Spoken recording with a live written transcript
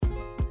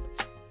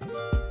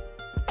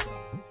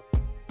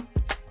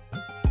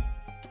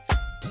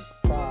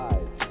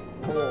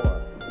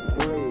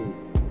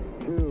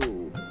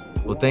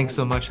Thanks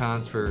so much,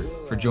 Hans,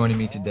 for joining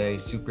me today.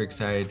 Super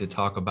excited to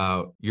talk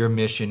about your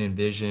mission and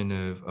vision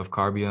of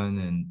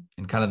Carbion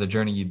and kind of the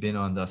journey you've been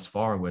on thus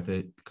far with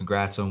it.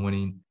 Congrats on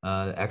winning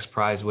the X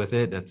Prize with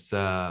it. That's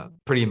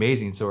pretty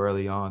amazing so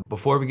early on.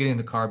 Before we get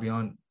into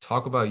Carbion,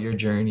 talk about your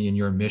journey and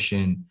your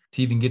mission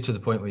to even get to the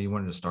point where you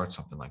wanted to start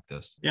something like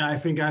this. Yeah, I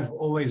think I've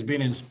always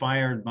been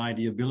inspired by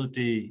the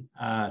ability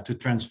to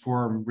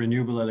transform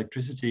renewable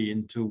electricity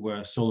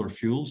into solar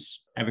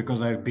fuels. And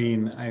because I've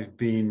been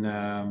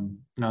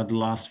now the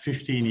last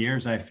 15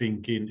 years, I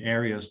think, in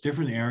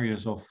different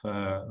areas of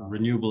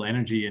renewable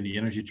energy and the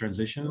energy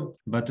transition.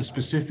 But the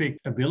specific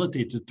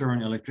ability to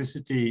turn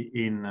electricity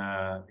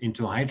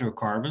into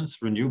hydrocarbons,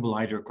 renewable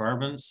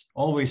hydrocarbons,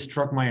 always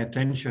struck my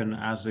attention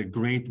as a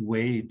great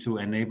way to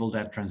enable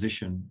that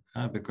transition.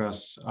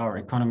 Because our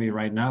economy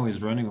right now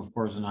is running, of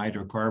course, on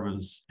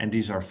hydrocarbons, and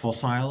these are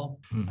fossil.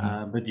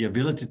 But the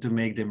ability to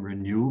make them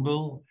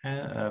renewable,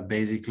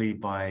 basically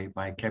by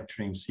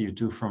capturing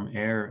CO2 from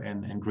air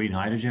and green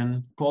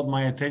hydrogen, caught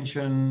my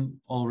attention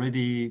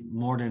already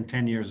more than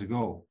 10 years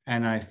ago.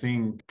 And I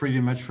think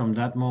pretty much from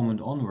that moment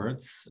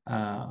onwards,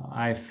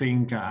 I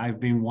think I've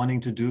been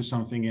wanting to do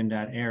something in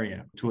that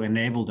area to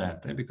enable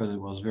that, because it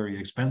was very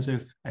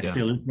expensive. It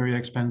still is very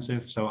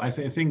expensive. So I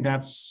think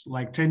that's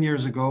like 10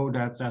 years ago,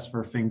 that's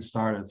where things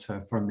started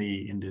for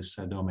me in this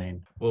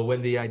domain. Well,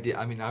 when the idea,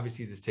 I mean,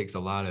 obviously this takes a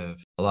lot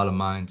of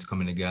minds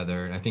coming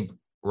together, and I think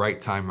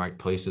right time, right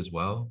place as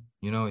well.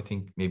 You know, I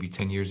think maybe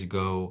 10 years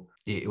ago,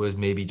 it was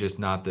maybe just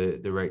not the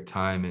right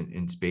time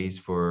and space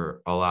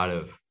for a lot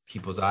of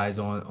people's eyes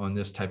on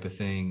this type of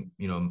thing.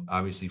 You know,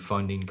 obviously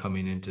funding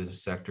coming into the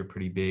sector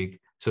pretty big.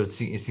 So it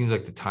seems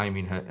like the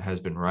timing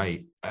has been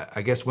right.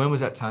 I guess, when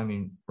was that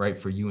timing right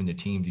for you and the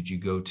team? Did you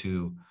go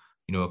to,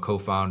 a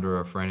co-founder or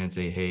a friend and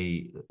say,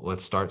 hey,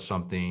 let's start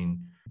something?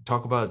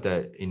 Talk about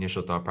that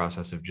initial thought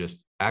process of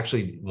just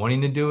actually wanting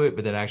to do it,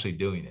 but then actually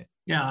doing it.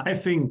 Yeah, I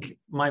think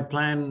my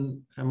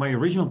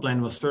original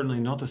plan was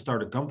certainly not to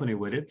start a company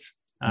with it.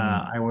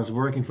 I was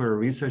working for a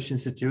research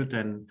institute,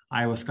 and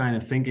I was kind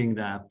of thinking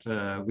that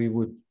we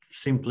would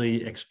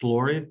simply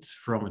explore it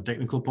from a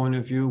technical point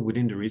of view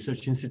within the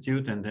research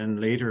institute, and then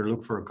later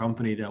look for a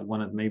company that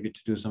wanted maybe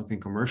to do something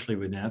commercially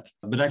with that.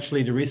 But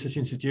actually the research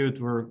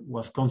institute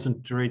was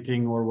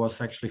concentrating, or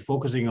was actually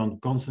focusing on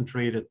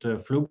concentrated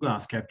flue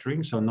gas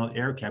capturing, so not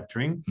air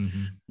capturing.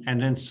 And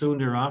then soon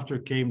thereafter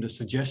came the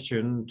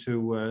suggestion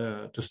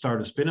to start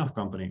a spin-off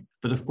company.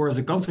 But of course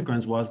the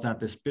consequence was that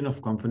the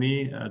spin-off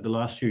company the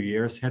last few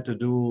years had to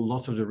do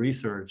lots of the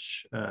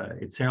research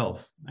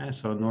itself.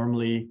 So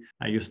normally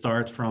you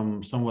start from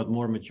somewhat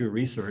more mature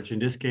research. In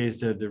this case,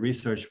 the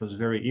research was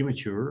very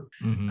immature.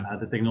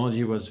 The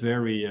technology was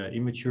very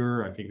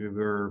immature. I think we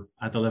were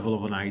at the level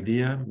of an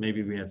idea.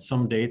 Maybe we had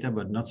some data,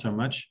 but not so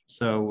much.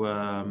 So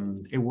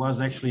it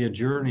was actually a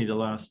journey the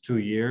last 2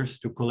 years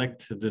to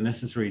collect the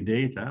necessary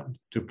data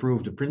to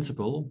prove the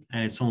principle.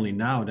 And it's only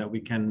now that we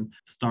can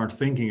start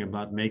thinking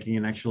about making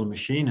an actual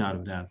machine out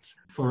of that.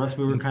 For us,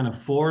 we were kind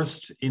of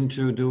forced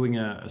into doing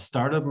a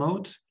startup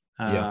mode.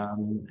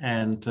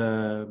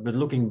 But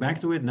looking back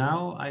to it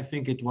now, I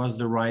think it was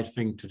the right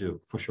thing to do,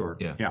 for sure.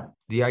 Yeah.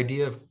 The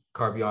idea of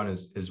Carbion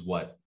is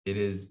what? It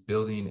is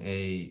building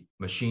a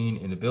machine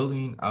in a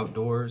building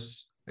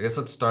outdoors. I guess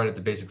let's start at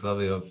the basic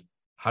level of,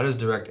 how does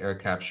direct air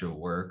capture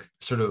work?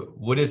 Sort of,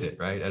 what is it,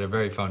 right? At a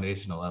very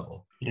foundational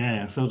level.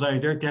 Yeah, so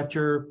direct air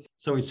capture,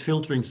 so it's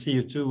filtering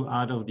CO2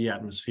 out of the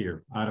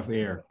atmosphere, out of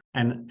air.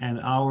 And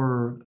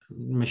our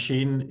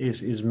machine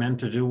is meant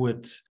to do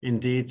it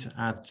indeed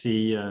at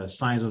the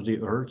size of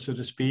the Earth, so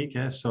to speak.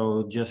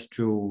 So just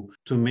to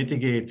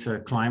mitigate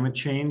climate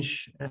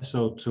change.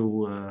 So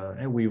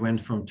we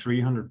went from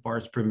 300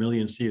 parts per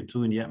million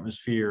CO2 in the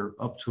atmosphere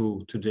up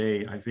to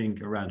today, I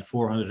think, around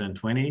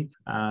 420.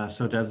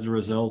 So that's the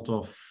result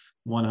of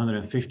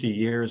 150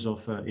 years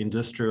of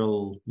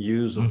industrial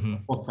use of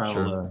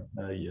fossil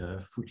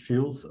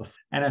fuels.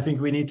 And I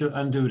think we need to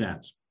undo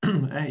that.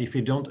 If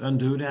you don't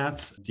undo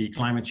that, the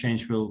climate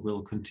change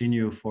will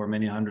continue for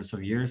many hundreds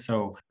of years.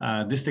 So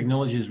this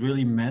technology is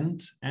really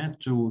meant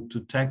to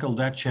tackle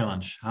that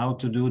challenge, how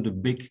to do the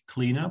big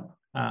cleanup,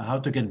 how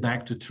to get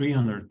back to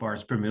 300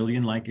 parts per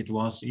million like it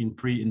was in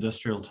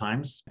pre-industrial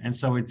times. And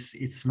so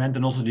it's meant,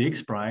 and also the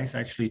X Prize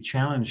actually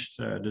challenged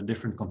the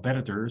different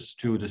competitors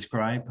to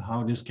describe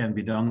how this can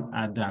be done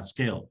at that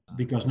scale,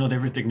 because not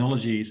every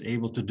technology is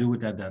able to do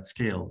it at that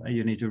scale.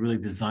 You need to really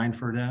design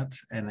for that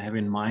and have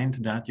in mind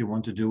that you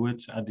want to do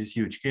it at this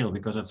huge scale,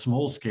 because at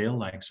small scale,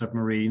 like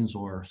submarines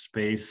or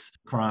space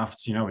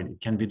crafts,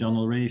 it can be done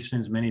already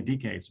since many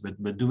decades,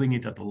 but doing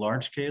it at a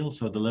large scale,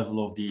 so the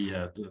level of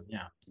the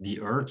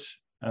Earth's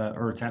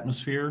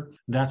atmosphere,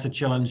 that's a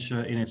challenge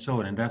in its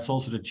own, and that's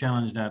also the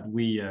challenge that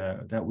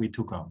we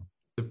took on.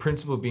 The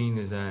principle being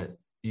is that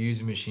you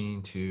use a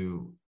machine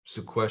to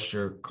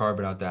sequester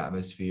carbon out the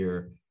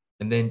atmosphere,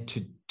 and then to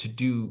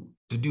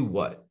do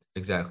what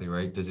exactly,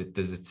 right? Does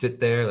it sit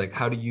there? Like,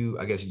 how do you,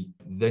 I guess,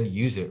 then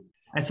use it?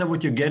 And so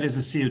what you get is a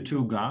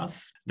CO2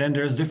 gas. Then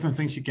there's different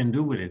things you can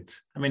do with it.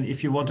 I mean,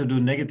 if you want to do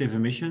negative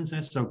emissions,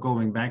 so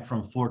going back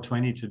from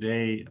 420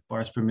 today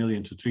parts per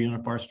million to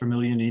 300 parts per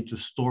million, you need to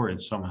store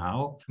it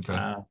somehow.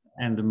 Okay.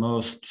 And the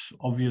most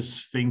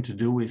obvious thing to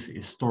do is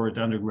store it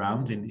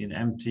underground in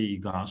empty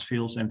gas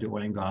fields, empty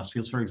oil and gas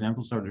fields, for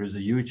example. So there is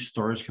a huge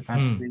storage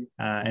capacity.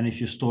 And if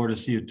you store the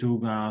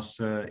CO2 gas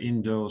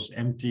in those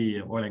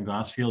empty oil and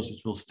gas fields, it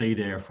will stay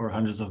there for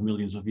hundreds of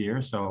millions of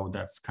years. So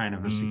that's kind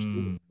of a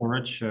secure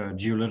storage,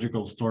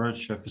 geological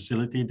storage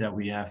facility that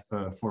we have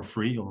for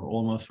free or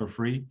almost for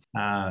free.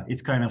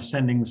 It's kind of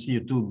sending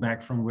CO2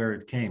 back from where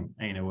it came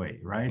in a way,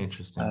 right?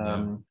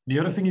 Interesting. The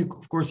other thing,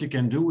 of course, you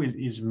can do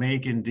is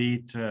make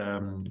indeed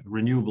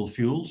renewable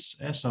fuels.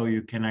 So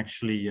you can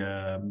actually,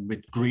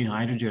 with green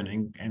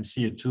hydrogen and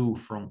CO2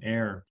 from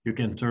air, you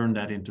can turn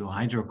that into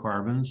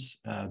hydrocarbons.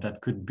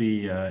 That could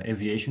be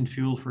aviation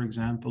fuel, for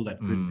example. That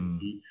could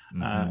be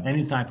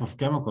any type of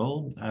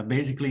chemical.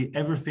 Basically,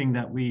 everything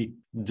that we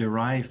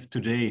derive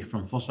today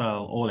from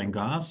fossil oil and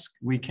gas,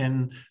 we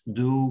can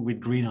do with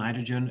green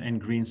hydrogen and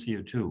green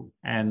CO2.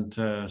 And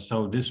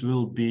so this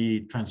will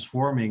be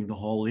transforming the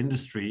whole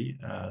industry,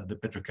 the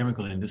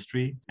petrochemical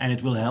industry, and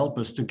it will help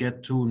us to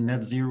get to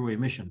net zero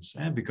emissions.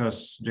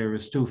 Because there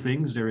is two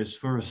things. There is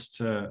first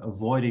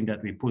avoiding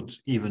that we put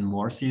even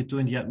more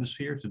CO2 in the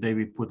atmosphere. Today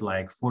we put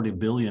like 40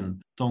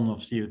 billion tons of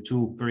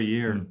CO2 per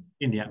year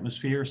in the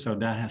atmosphere. So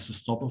that has to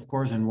stop, of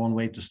course. And one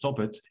way to stop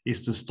it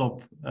is to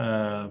stop,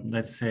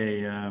 let's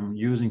say,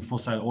 using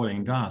fossil oil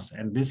and gas.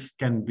 And this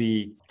can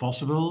be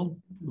possible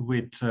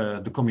with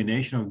the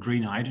combination of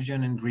green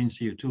hydrogen and green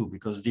CO2,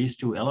 because these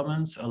two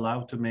elements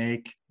allow to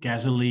make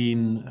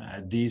gasoline,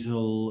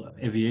 diesel,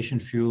 aviation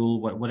fuel,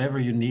 whatever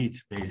you need,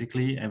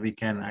 basically. And we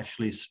can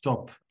actually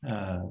stop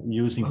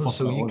using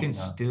fossil oil.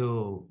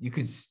 So you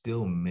could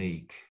still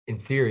make, in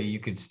theory, you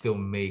could still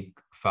make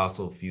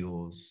fossil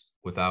fuels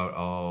without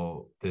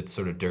all the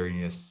sort of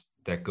dirtiness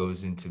that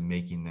goes into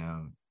making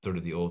them sort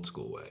of the old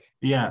school way.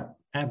 Yeah,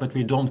 but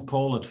we don't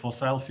call it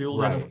fossil fuel,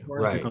 right, then, of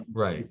course, because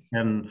it's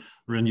a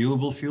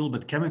renewable fuel,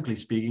 but chemically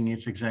speaking,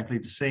 it's exactly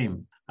the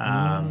same.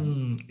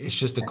 It's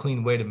just a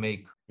clean way to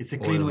make It's a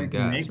clean way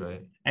to make,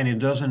 right? And it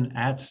doesn't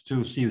add to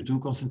CO2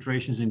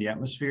 concentrations in the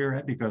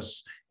atmosphere,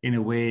 because in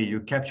a way you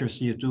capture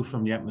CO2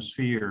 from the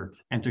atmosphere,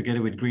 and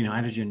together with green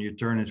hydrogen, you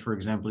turn it, for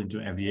example,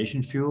 into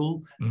aviation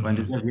fuel. When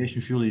the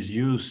aviation fuel is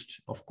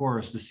used, of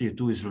course, the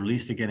CO2 is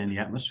released again in the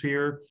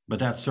atmosphere, but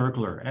that's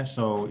circular.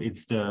 So it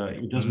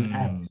doesn't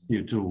add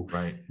CO2.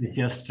 Right. It's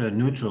just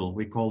neutral.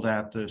 We call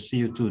that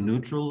CO2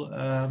 neutral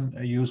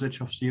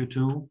usage of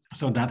CO2.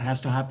 So that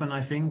has to happen,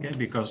 I think,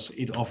 because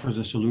it offers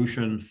a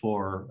solution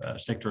for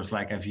sectors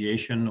like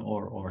aviation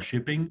or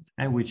shipping,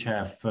 and which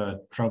have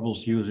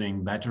troubles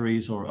using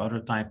batteries or other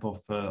type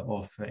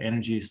of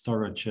energy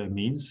storage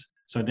means.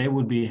 So they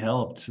would be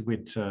helped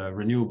with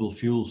renewable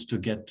fuels to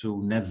get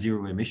to net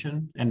zero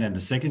emission. And then the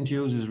second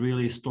use is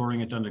really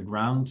storing it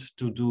underground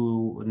to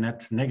do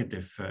net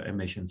negative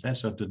emissions.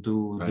 So to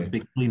do the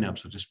big cleanup,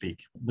 so to speak.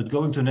 But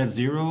going to net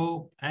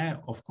zero,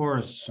 of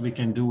course, we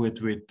can do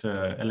it with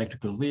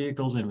electrical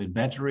vehicles and with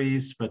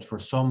batteries. But for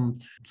some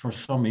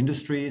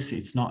industries,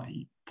 it's not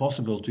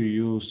possible to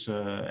use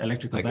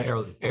electrical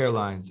batteries.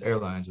 Airlines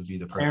would be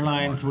the perfect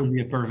Airlines would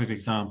be a perfect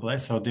example.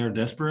 So they're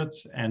desperate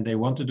and they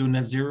want to do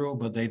net zero,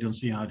 but they don't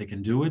see how they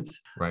can do it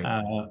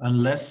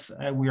unless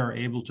we are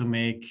able to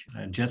make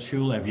jet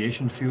fuel,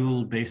 aviation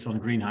fuel based on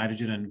green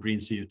hydrogen and green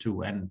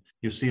CO2. And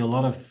you see a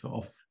lot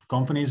of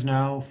companies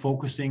now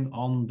focusing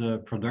on the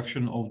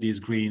production of these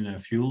green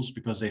fuels,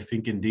 because they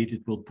think indeed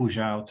it will push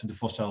out the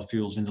fossil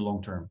fuels in the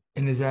long term.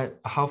 And is that,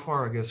 how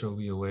far, I guess, are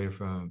we away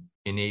from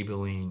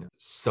enabling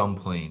some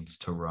planes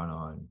to run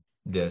on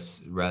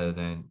this rather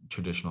than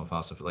traditional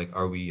fossil fuel? Like,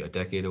 are we a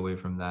decade away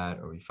from that?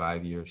 Are we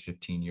 5 years,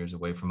 15 years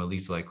away from at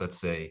least, like, let's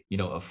say,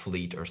 a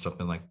fleet or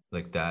something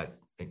like that?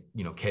 Like,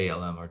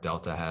 KLM or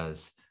Delta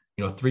has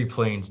 3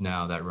 planes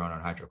now that run on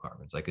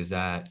hydrocarbons. Like, is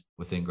that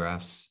within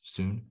grasp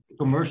soon?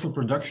 Commercial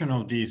production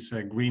of these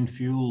green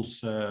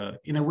fuels,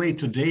 in a way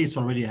today it's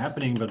already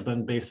happening, but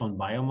then based on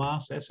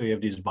biomass. So you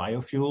have these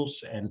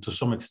biofuels, and to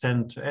some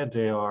extent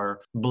they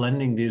are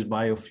blending these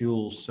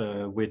biofuels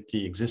with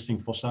the existing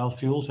fossil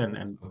fuels, and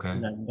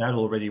that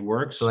already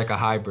works. So like a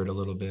hybrid a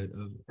little bit.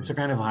 It's a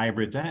kind of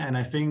hybrid. And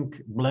I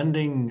think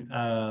blending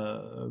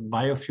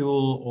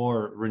biofuel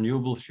or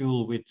renewable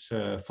fuel with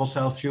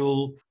fossil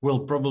fuel will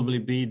probably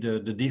be the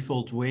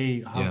default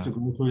way how to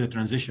go through the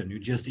transition. You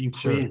just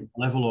increase the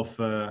level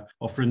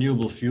of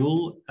renewable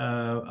fuel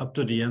up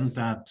to the end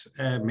that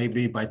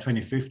maybe by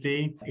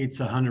 2050 it's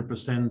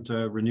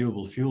 100%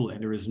 renewable fuel,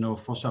 and there is no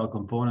fossil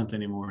component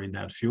anymore in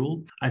that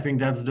fuel. I think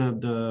that's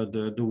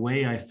the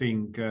way I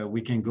think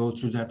we can go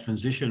through that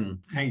transition.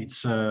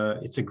 It's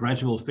a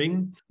gradual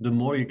thing. The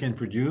more you can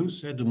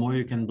produce, the more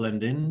you can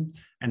blend in,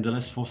 and the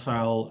less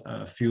fossil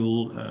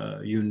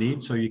fuel you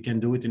need. So you can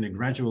do it in a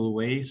gradual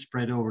way,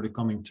 spread over the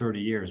coming 30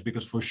 years,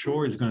 because for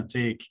sure it's going to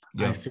take,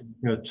 I think,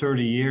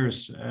 30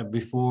 years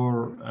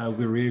before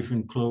we're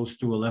even close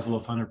to a level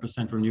of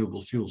 100%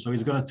 renewable fuel. So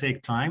it's going to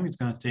take time. It's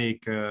going to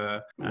take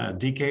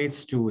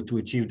decades to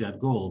achieve that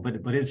goal,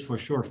 but it's for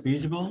sure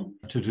feasible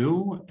to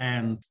do.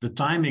 And the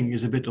timing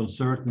is a bit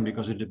uncertain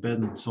because it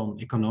depends on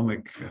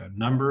economic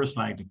numbers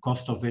like the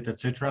cost of it,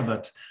 etc.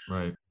 But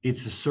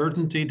it's a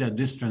certainty that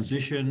this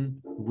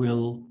transition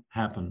will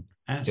happen.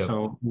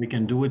 So we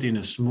can do it in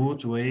a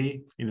smooth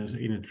way, in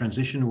a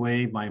transition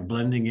way, by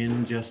blending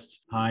in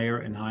just higher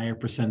and higher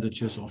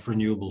percentages of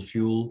renewable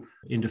fuel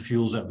in the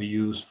fuels that we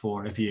use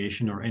for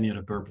aviation or any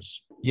other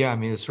purpose. Yeah, I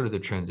mean, it's sort of the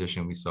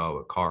transition we saw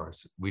with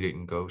cars. We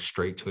didn't go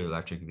straight to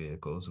electric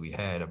vehicles. We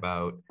had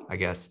about, I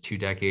guess, 2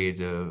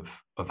 decades of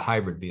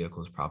hybrid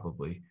vehicles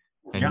probably.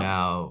 And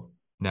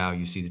now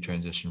you see the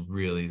transition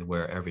really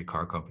where every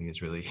car company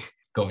is really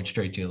going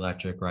straight to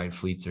electric, right?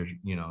 Fleets are,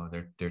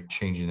 they're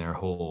changing their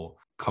whole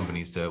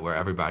companies to where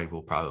everybody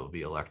will probably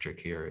be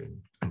electric here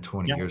in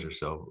 20 years or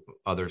so,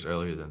 others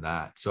earlier than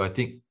that. So I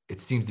think it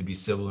seems to be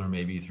similar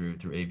maybe through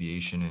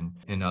aviation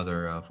and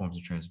other forms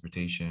of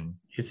transportation.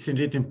 It's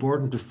indeed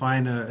important to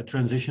find a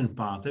transition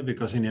path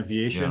because in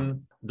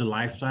aviation, the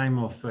lifetime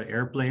of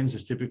airplanes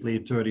is typically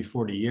 30,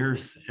 40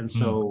 years. And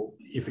so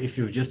if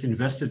you've just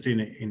invested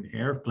in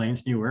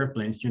airplanes, new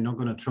airplanes, you're not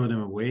going to throw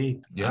them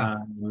away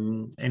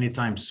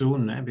anytime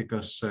soon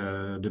because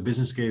the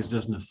business case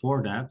doesn't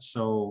afford that.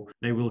 So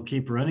they will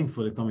keep running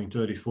for the coming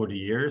 30, 40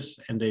 years,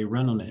 and they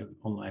run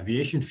on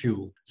aviation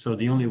fuel. So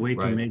the only way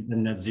to make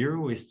them net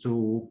zero is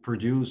to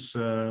produce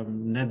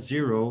net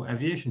zero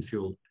aviation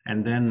fuel.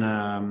 And then,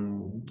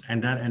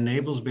 and that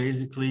enables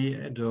basically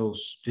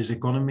this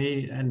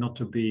economy and not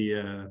to be,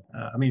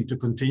 to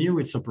continue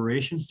its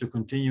operations, to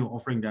continue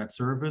offering that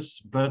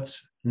service, but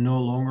no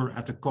longer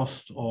at the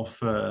cost of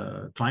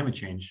climate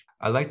change.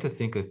 I like to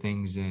think of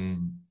things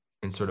in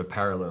sort of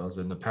parallels,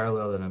 and the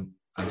parallel that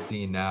I'm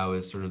seeing now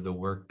is sort of the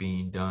work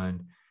being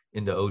done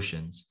in the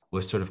oceans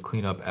with sort of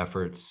cleanup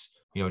efforts,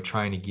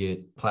 trying to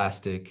get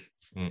plastic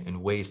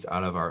and waste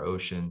out of our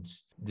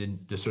oceans,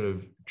 the sort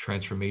of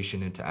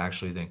transformation into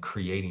actually then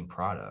creating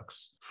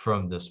products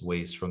from this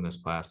waste, from this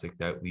plastic,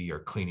 that we are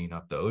cleaning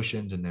up the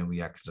oceans, and then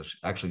we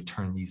actually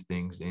turn these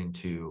things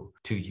into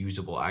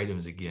usable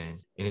items again.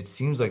 And it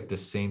seems like the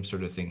same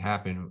sort of thing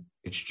happened.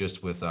 It's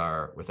just with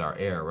our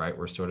air, right?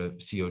 We're sort of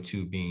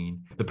CO2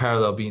 being the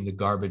parallel, being the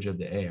garbage of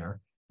the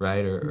air,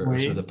 right? Or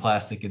sort of the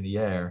plastic in the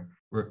air.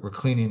 We're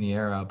cleaning the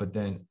air out, but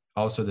then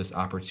also this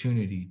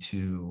opportunity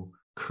to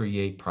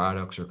create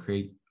products or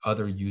create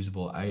other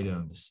usable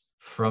items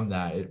from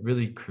that. It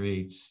really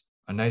creates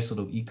a nice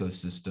little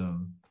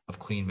ecosystem of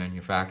clean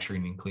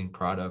manufacturing and clean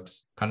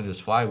products, kind of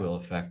this flywheel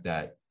effect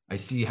that I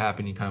see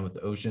happening kind of with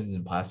the oceans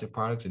and plastic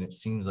products. And it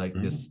seems like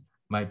this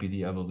might be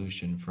the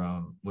evolution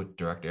from what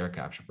direct air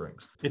capture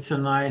brings. It's a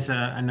nice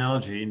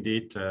analogy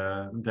indeed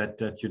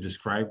that you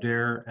described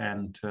there.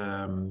 And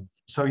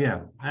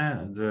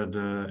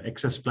the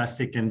excess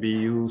plastic can be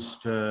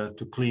used to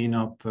clean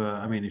up.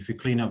 If you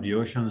clean up the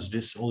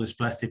oceans, all this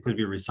plastic could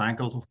be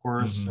recycled, of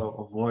course, so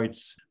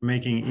avoids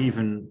making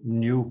even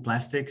new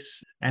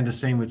plastics. And the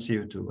same with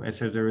CO2. And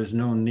so there is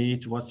no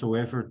need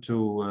whatsoever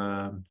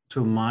to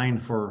mine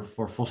for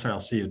fossil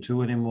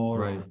CO2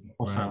 anymore, or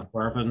fossil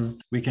carbon.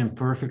 We can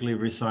perfectly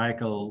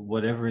recycle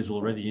whatever is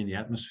already in the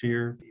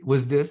atmosphere.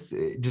 Was this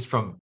just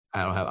from,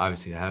 I don't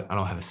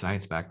have a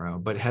science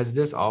background, but has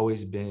this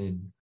always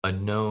been a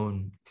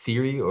known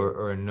theory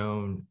or a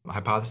known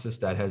hypothesis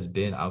that has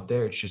been out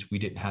there? It's just we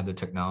didn't have the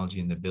technology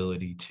and the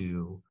ability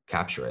to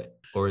capture it?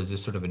 Or is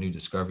this sort of a new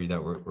discovery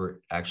that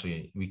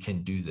we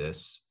can do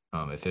this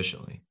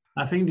efficiently?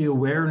 I think the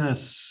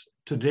awareness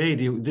today,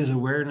 this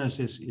awareness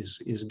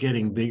is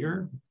getting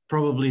bigger.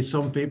 Probably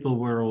some people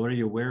were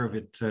already aware of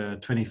it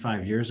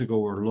 25 years ago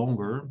or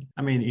longer.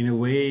 In a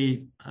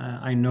way,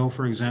 I know,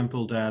 for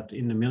example, that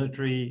in the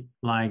military,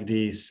 like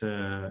these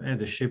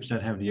the ships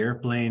that have the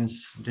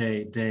airplanes,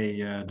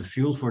 the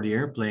fuel for the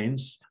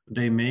airplanes,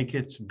 they make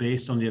it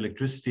based on the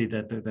electricity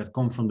that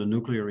comes from the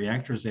nuclear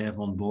reactors they have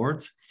on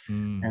board.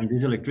 And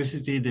this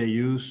electricity they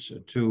use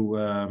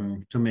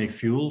to make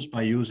fuels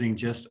by using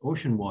just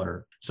ocean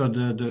water. So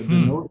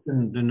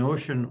the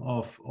notion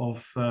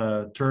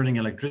of turning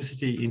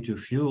electricity into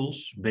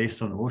fuels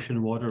based on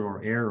ocean water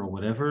or air or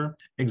whatever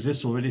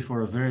exists already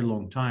for a very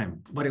long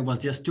time. But it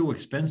was just too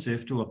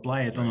expensive to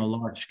apply it on a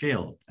large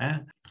scale.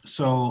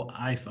 So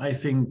I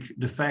think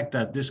the fact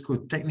that this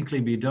could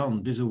technically be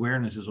done, this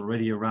awareness is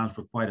already around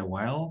for quite a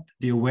while.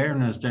 The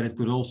awareness that it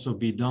could also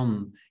be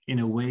done in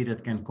a way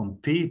that can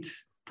compete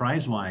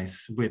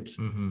price-wise with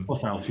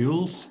fossil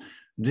fuels,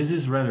 This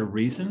is rather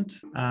recent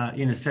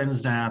in a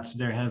sense that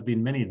there have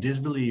been many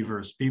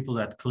disbelievers, people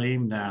that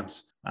claim that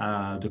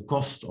the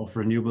cost of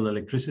renewable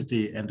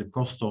electricity and the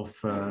cost of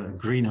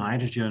green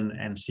hydrogen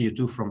and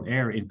CO2 from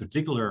air in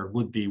particular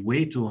would be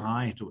way too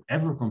high to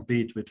ever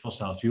compete with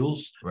fossil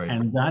fuels. Right.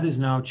 And that is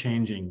now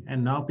changing.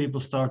 And now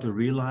people start to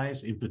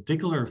realize, in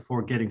particular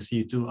for getting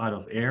CO2 out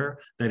of air,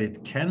 that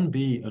it can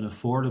be an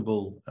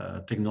affordable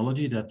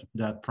technology,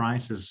 that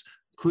prices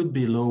could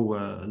be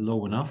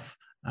low enough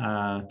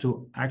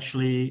to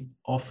actually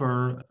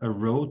offer a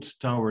road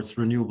towards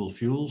renewable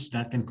fuels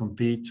that can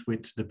compete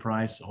with the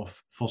price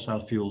of fossil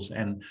fuels.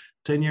 And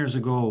 10 years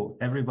ago,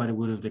 everybody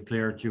would have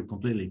declared you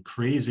completely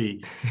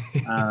crazy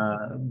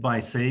by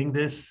saying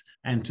this.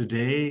 And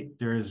today,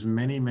 there's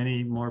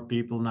many more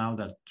people now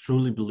that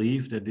truly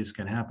believe that this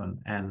can happen.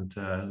 And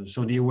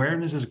so the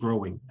awareness is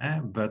growing,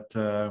 but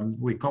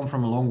we come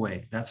from a long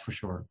way, that's for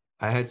sure.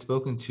 I had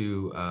spoken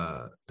to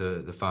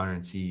the founder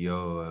and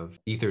CEO of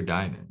Aether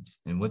Diamonds,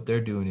 and what they're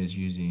doing is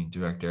using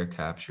direct air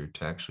capture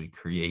to actually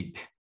create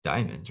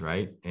diamonds,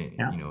 right? And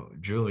Yeah.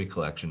 jewelry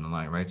collection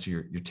online, right? So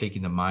you're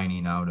taking the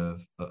mining out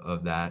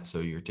of that, so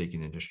you're taking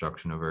the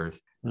destruction of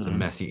Earth. It's a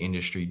messy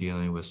industry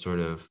dealing with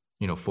sort of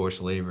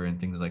forced labor and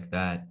things like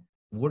that.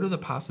 What are the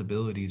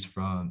possibilities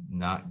from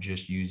not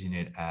just using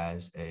it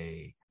as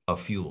a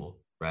fuel,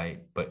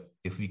 right? But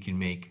if we can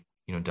make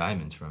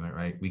diamonds from it,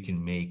 right? We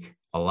can make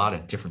a lot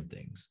of different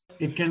things.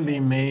 It can be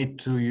made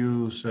to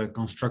use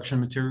construction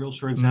materials,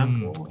 for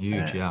example.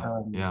 Huge,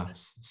 yeah.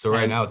 So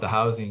right now with the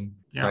housing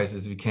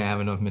prices, we can't have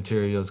enough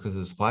materials because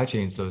the supply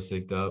chain is so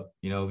sicked up.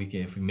 If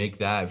you can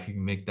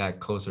make that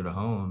closer to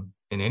home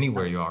and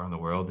anywhere you are in the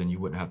world, then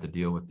you wouldn't have to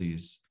deal with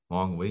these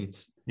long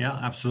waits. Yeah,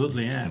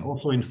 absolutely. Yeah.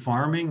 Also in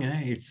farming,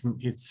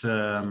 it's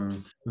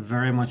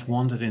very much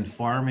wanted in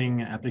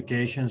farming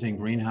applications, in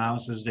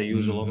greenhouses. They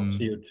use a lot of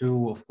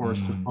CO2, of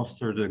course, to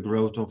foster the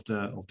growth of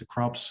the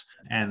crops,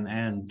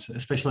 and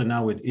especially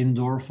now with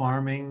indoor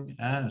farming.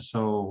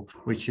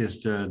 Which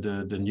is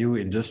the new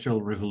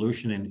industrial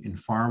revolution in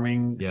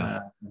farming.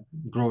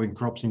 Growing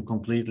crops in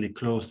completely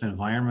closed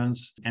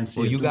environments. And CO2.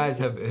 Well, you guys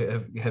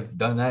have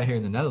done that here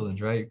in the Netherlands,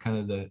 right? You're kind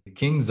of the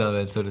kings of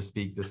it, so to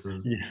speak. This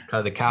is kind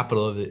of the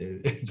capital of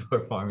it.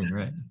 Indoor farming,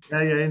 right?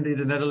 Yeah, indeed.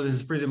 The Netherlands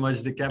is pretty much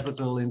the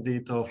capital,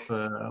 indeed,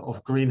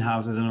 of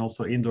greenhouses and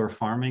also indoor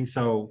farming.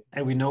 So,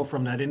 and we know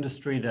from that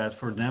industry that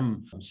for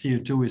them,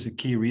 CO2 is a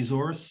key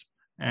resource.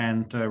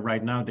 And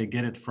right now they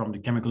get it from the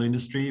chemical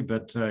industry,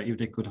 but if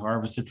they could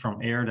harvest it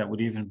from air, that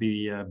would even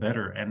be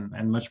better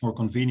and much more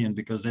convenient,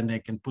 because then they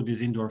can put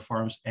these indoor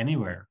farms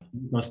anywhere.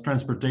 Because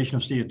transportation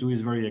of CO2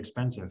 is very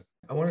expensive.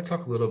 I want to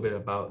talk a little bit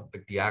about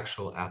the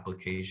actual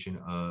application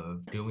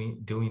of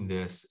doing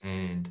this.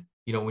 And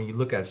when you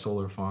look at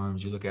solar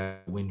farms, you look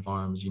at wind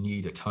farms, you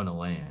need a ton of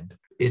land.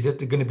 Is it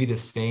going to be the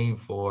same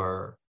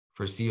for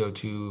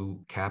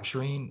CO2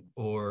 capturing?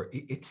 Or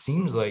it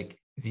seems like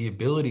the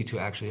ability to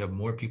actually have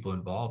more people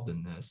involved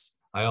in this.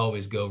 I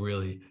always go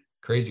really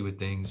crazy with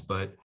things,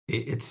 but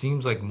it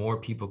seems like more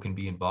people can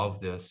be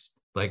involved in this,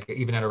 like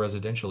even at a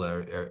residential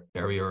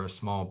area or a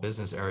small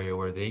business area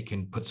where they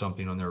can put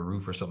something on their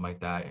roof or something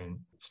like that and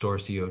store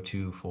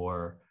CO2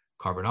 for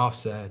carbon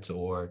offsets,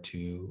 or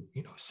to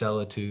sell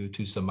it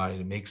to somebody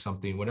to make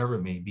something, whatever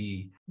it may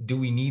be. Do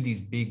we need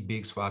these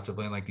big swaths of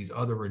land like these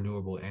other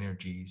renewable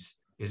energies?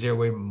 Is there a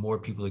way more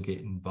people to get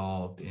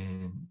involved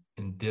in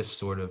this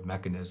sort of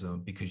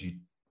mechanism, because you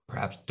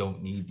perhaps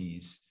don't need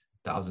these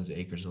thousands of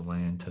acres of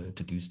land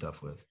to do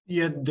stuff with?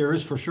 Yeah, there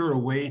is for sure a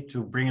way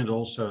to bring it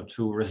also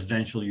to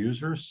residential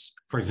users.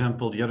 For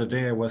example, the other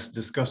day I was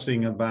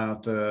discussing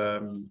about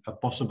a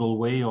possible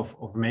way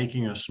of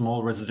making a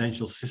small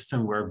residential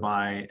system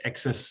whereby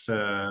excess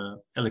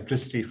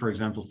electricity, for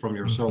example, from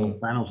your solar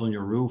panels on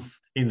your roof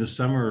in the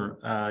summer,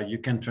 you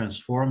can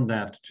transform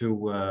that to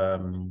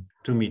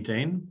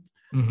methane.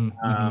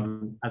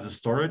 As a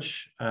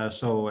storage.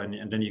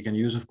 And then you can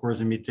use, of course,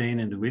 the methane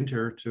in the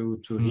winter to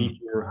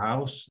heat your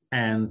house.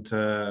 And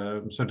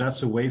so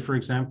that's a way, for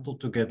example,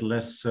 to get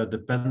less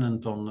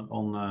dependent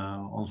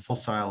on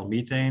fossil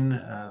methane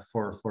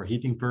for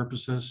heating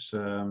purposes.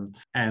 In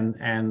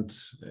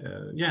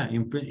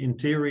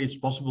theory, it's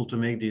possible to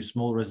make these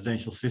small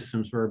residential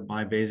systems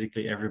whereby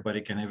basically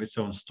everybody can have its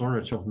own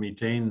storage of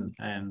methane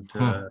and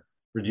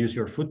reduce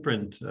your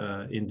footprint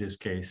in this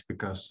case,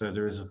 because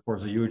there is, of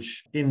course, a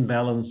huge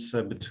imbalance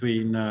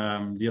between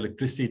the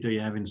electricity that you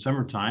have in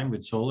summertime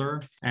with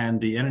solar and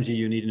the energy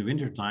you need in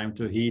wintertime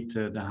to heat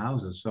the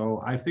houses.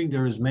 So I think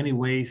there is many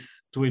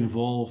ways to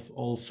involve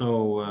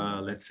also,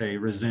 let's say,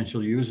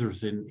 residential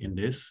users in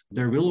this.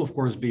 There will, of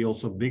course, be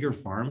also bigger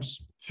farms.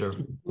 Sure.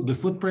 The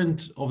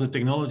footprint of the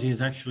technology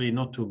is actually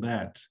not too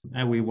bad.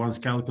 And we once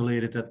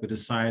calculated that with the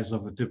size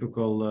of a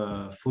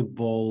typical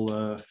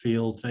football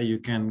field, you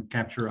can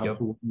capture up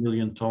to 1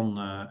 million ton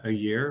a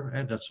year.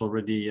 And that's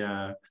already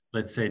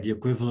let's say, the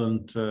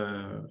equivalent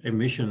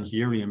emissions,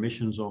 yearly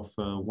emissions of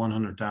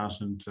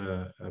 100,000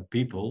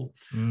 people.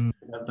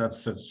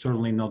 That's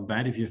certainly not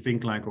bad if you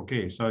think like,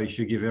 okay, so if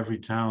you give every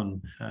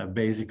town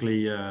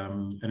basically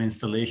an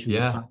installation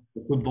the size of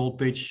a football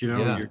pitch,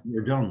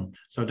 you're done.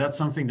 So that's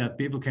something that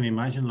people can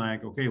imagine,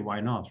 like, okay, why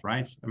not,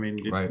 right? I mean,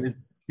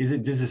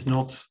 this is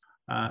not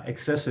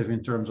excessive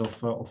in terms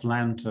of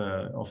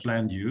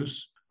land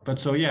use. But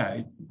so,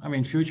 yeah, I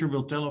mean, future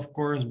will tell, of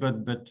course, but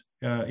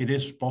it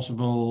is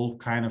possible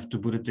kind of to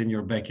put it in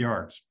your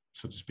backyard,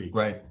 so to speak.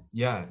 Right.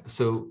 Yeah.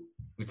 So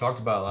we talked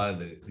about a lot of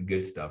the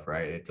good stuff,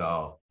 right? It's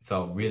all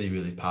really,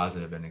 really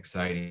positive and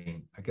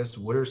exciting. I guess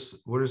what are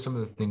some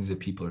of the things that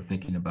people are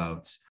thinking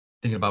about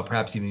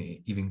perhaps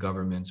even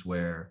governments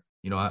where,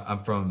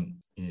 I'm from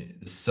the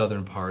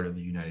southern part of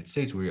the United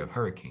States where you have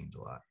hurricanes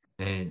a lot.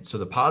 And so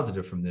the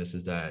positive from this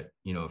is that,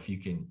 if you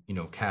can,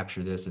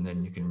 capture this and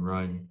then you can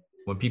run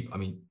when people,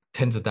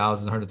 tens of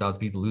thousands, 100,000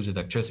 people lose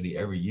electricity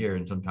every year,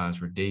 and sometimes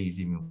for days,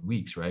 even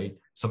weeks, right?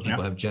 Some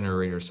people have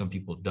generators, some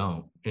people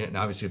don't. And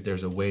obviously, if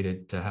there's a way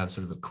to have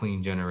sort of a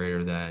clean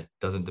generator that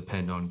doesn't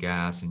depend on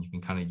gas and you can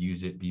kind of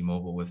use it, be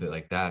mobile with it,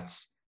 like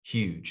that's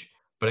huge.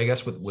 But I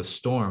guess with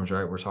storms,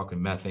 right, we're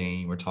talking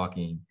methane, we're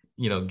talking,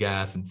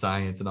 gas and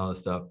science and all this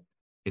stuff.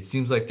 It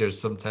seems like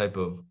there's some type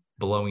of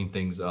blowing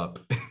things up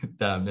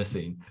that I'm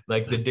missing,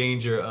 like the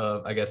danger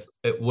of, I guess,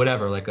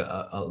 whatever, like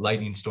a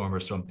lightning storm or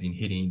something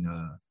hitting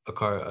a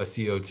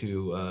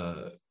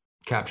CO2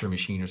 capture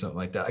machine or something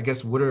like that. I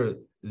guess what are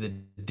the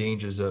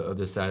dangers of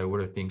this side, or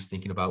what are things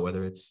thinking about,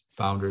 whether it's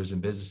founders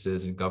and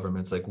businesses and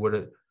governments, like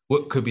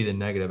what could be the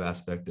negative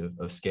aspect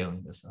of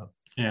scaling this up?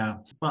 Yeah,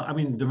 well, I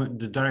mean,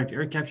 the direct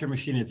air capture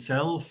machine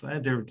itself,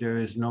 there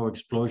is no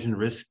explosion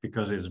risk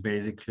because it's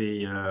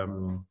basically air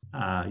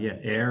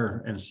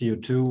and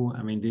CO2.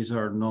 I mean, these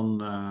are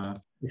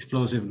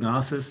non-explosive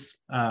gases.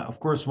 Of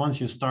course, once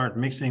you start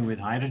mixing with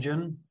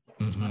hydrogen,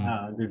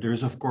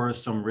 there's of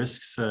course some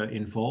risks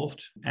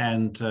involved,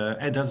 and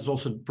that's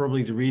also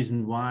probably the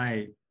reason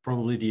why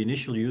probably the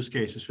initial use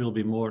cases will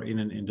be more in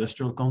an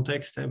industrial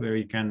context where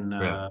you can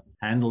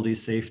handle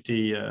these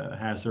safety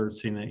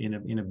hazards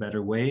in a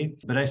better way.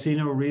 But I see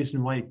no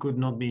reason why it could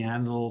not be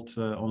handled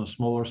on a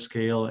smaller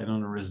scale and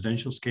on a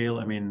residential scale.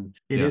 I mean,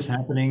 it is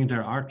happening.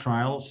 There are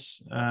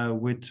trials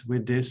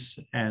with this,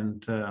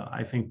 and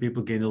I think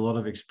people gain a lot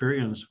of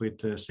experience with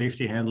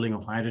safety handling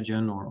of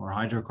hydrogen or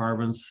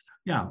hydrocarbons.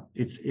 Yeah,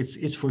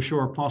 it's for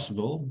sure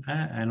possible,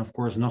 and of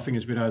course nothing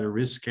is without a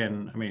risk.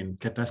 And I mean,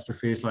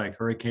 catastrophes like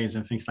hurricanes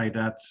and things like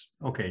that,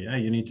 okay,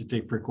 you need to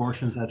take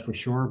precautions, that's for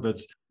sure,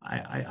 but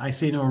I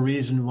see no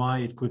reason why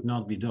it could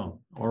not be done,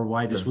 or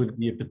why this would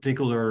be a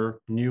particular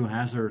new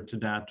hazard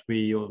that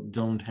we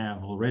don't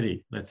have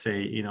already, let's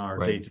say, in our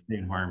day-to-day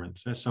environment.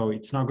 So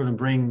it's not going to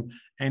bring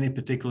any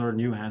particular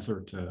new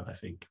hazard, I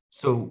think.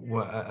 So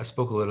I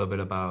spoke a little bit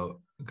about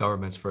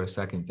governments for a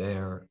second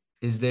there.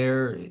 Is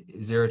there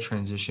a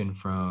transition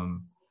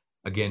from,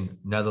 again,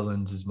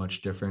 Netherlands is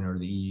much different, or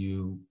the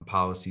EU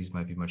policies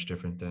might be much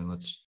different than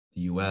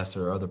the US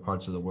or other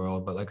parts of the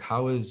world, but like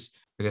how is,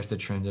 I guess, the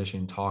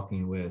transition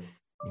talking with,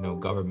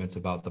 governments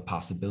about the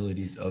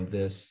possibilities of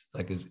this?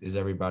 Like, is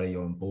everybody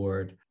on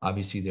board?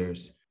 Obviously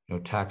there's,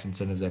 tax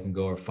incentives that can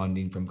go, or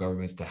funding from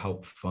governments to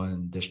help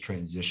fund this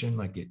transition,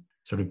 like it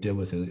sort of did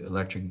with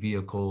electric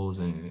vehicles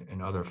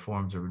and other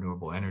forms of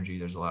renewable energy.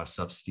 There's a lot of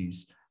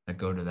subsidies that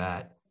go to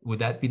that. Would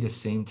that be the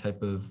same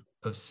type of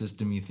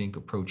system you think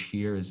approach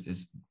here,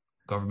 is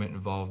government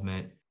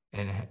involvement?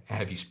 And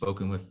have you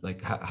spoken with,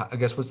 like, I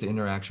guess, what's the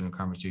interaction and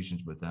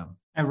conversations with them?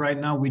 And right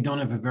now, we don't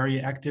have a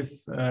very active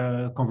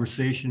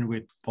conversation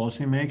with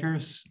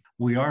policymakers.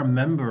 We are a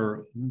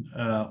member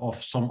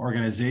of some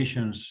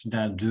organizations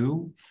that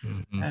do.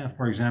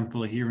 For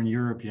example, here in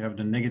Europe, you have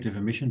the Negative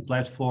Emission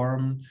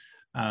Platform,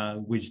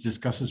 which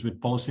discusses with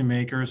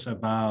policymakers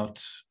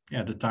about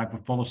the type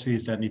of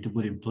policies that need to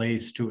put in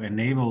place to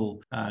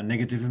enable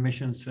negative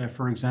emissions,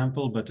 for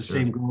example. But the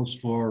same goes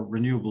for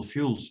renewable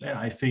fuels.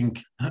 I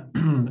think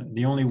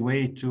the only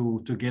way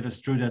to get us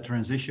through that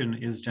transition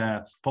is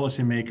that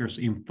policymakers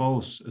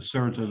impose a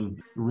certain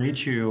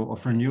ratio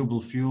of renewable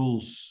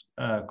fuels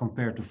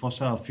compared to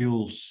fossil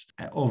fuels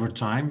over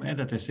time, and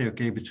that they say,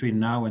 okay, between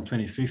now and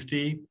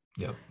 2050,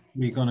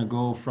 we're going to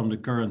go from the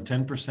current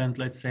 10%,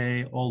 let's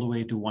say, all the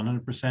way to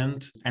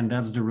 100%. And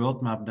that's the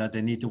roadmap that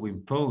they need to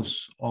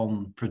impose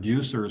on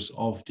producers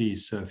of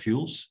these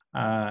fuels.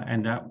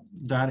 And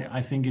that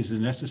I think is a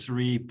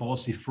necessary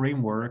policy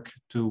framework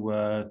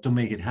to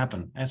make it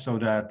happen. And so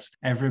that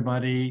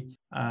everybody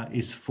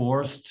is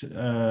forced,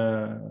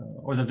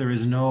 or that there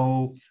is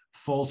no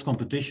false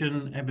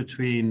competition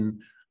between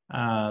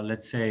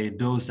let's say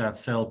those that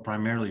sell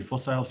primarily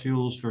fossil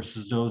fuels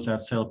versus those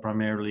that sell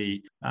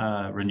primarily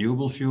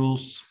renewable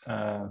fuels.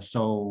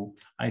 So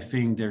I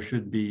think there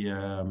should be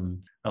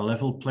a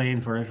level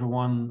playing for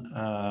everyone,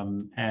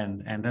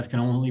 and that can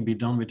only be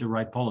done with the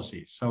right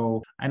policy.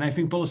 So, and I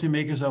think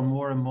policymakers are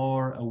more and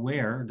more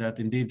aware that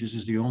indeed this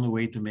is the only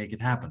way to make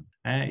it happen.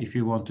 If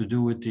you want to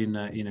do it in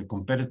a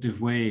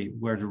competitive way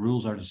where the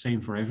rules are the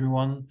same for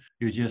everyone,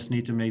 you just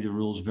need to make the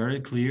rules very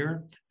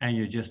clear, and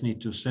you just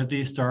need to set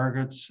these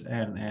targets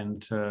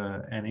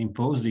and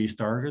impose these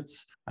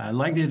targets,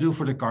 like they do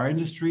for the car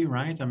industry,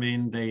 right? I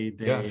mean, they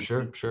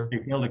sure. They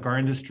tell the car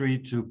industry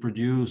to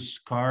produce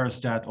cars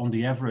that, on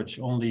the average,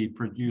 only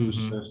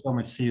produce so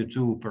much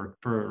CO2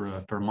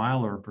 per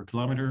mile or per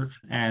kilometer,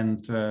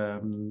 and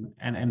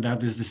that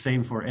is the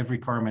same for every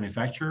car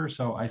manufacturer.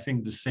 So I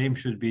think the same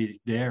should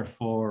be there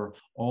for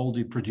all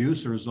the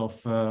producers of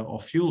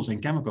fuels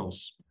and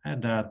chemicals,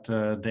 and that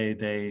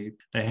they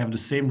have the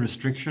same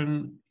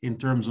restriction in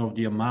terms of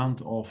the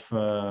amount of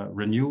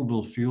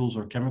renewable fuels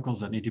or chemicals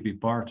that need to be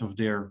part of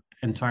their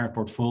entire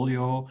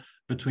portfolio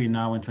between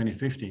now and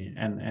 2050.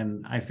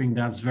 And I think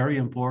that's very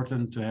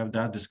important to have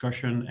that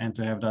discussion and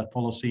to have that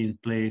policy in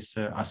place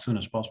as soon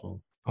as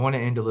possible. I want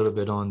to end a little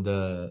bit on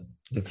the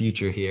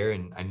future here.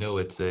 And I know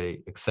it's a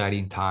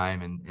exciting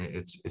time, and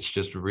it's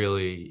just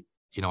really,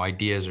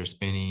 ideas are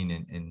spinning,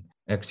 and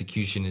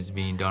execution is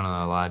being done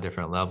on a lot of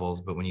different levels.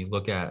 But when you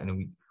look at, and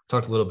we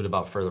talked a little bit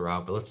about further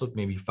out, but let's look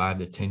maybe 5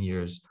 to 10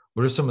 years.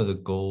 What are some of the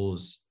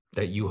goals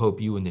that you hope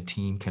you and the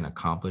team can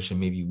accomplish? And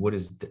maybe what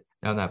is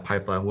down that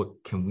pipeline,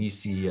 what can we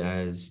see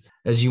as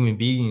human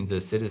beings,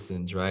 as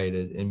citizens, right?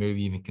 And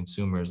maybe even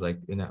consumers, like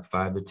in that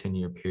 5 to 10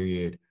 year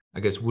period, I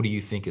guess, what do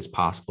you think is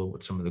possible?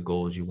 What some of the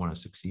goals you want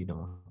to succeed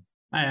on?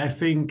 I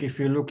think if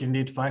you look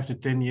indeed 5 to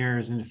 10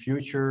 years in the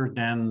future,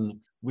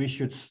 then we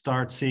should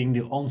start seeing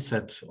the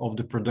onset of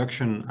the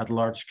production at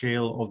large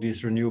scale of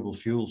these renewable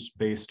fuels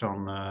based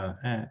on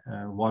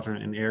water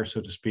and air,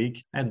 so to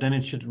speak. And then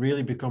it should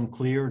really become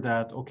clear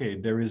that, okay,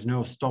 there is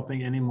no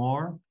stopping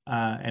anymore.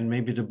 And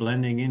maybe the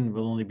blending in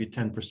will only be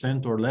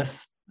 10% or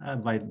less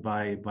by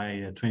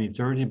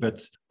 2030,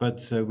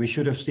 but we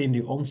should have seen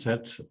the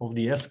onset of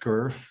the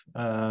S-curve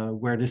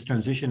where this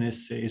transition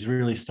is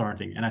really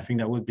starting, and I think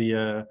that would be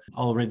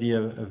already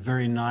a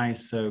very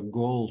nice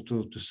goal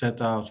to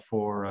set out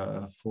for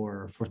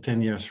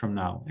 10 years from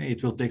now.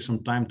 It will take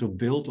some time to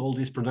build all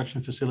these production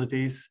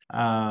facilities,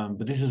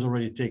 but this is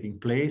already taking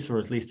place, or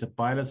at least the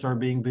pilots are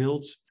being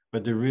built.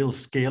 But the real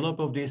scale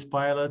up of these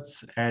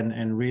pilots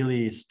and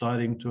really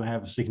starting to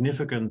have a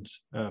significant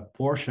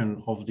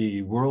portion of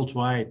the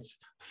worldwide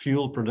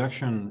fuel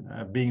production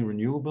being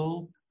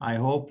renewable, I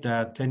hope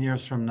that 10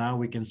 years from now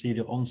we can see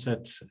the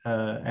onset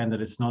and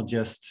that it's not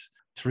just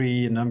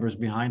 3 numbers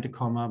behind the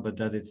comma, but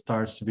that it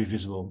starts to be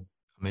visible.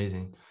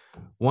 Amazing.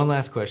 One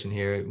last question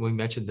here. We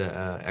mentioned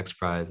the X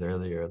Prize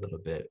earlier a little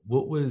bit.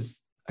 What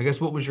was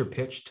your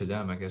pitch to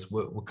them? I guess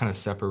what kind of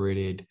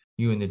separated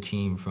you and the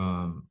team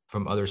from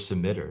other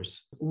submitters?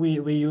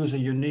 We use a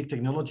unique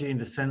technology in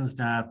the sense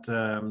that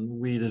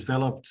we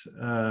developed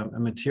a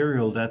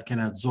material that can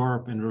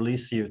absorb and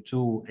release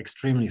CO2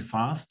 extremely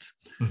fast,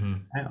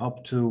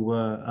 up to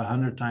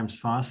 100 times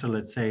faster,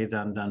 let's say,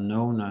 than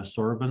known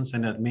sorbents.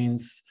 And that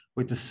means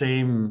with the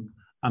same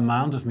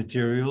amount of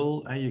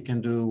material, you can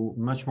do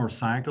much more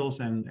cycles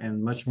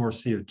and much more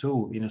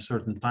CO2 in a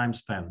certain time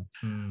span.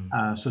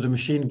 So the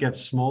machine gets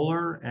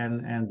smaller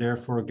and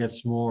therefore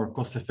gets more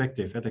cost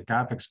effective. At the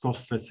capex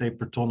cost, let's say,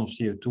 per ton of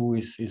CO2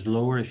 is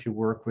lower if you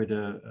work with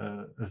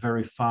a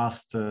very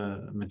fast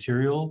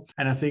material.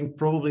 And I think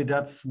probably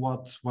that's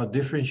what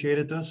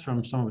differentiated us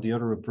from some of the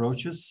other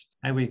approaches.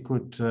 And we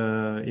could,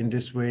 in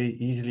this way,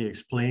 easily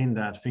explain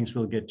that things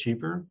will get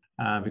cheaper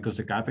because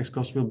the capex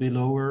cost will be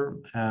lower.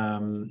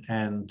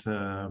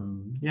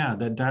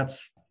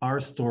 That's our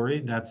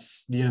story.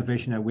 That's the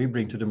innovation that we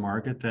bring to the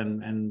market.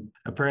 And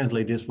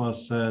apparently this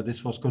was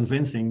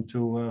convincing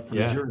for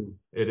the jury.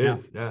 It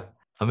is. Yeah.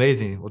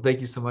 Amazing. Well,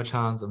 thank you so much,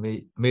 Hans.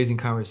 Amazing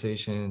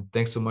conversation.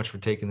 Thanks so much for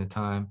taking the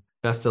time.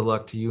 Best of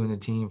luck to you and the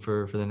team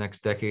for the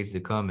next decades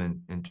to come.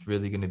 And it's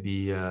really going to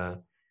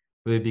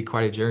be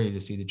quite a journey to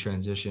see the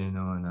transition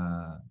on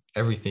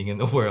everything in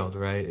the world,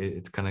 right?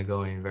 It's kind of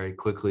going very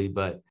quickly,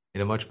 but in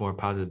a much more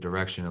positive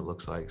direction, it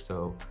looks like.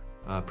 So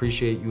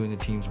appreciate you and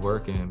the team's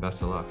work, and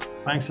best of luck.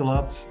 Thanks a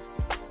lot.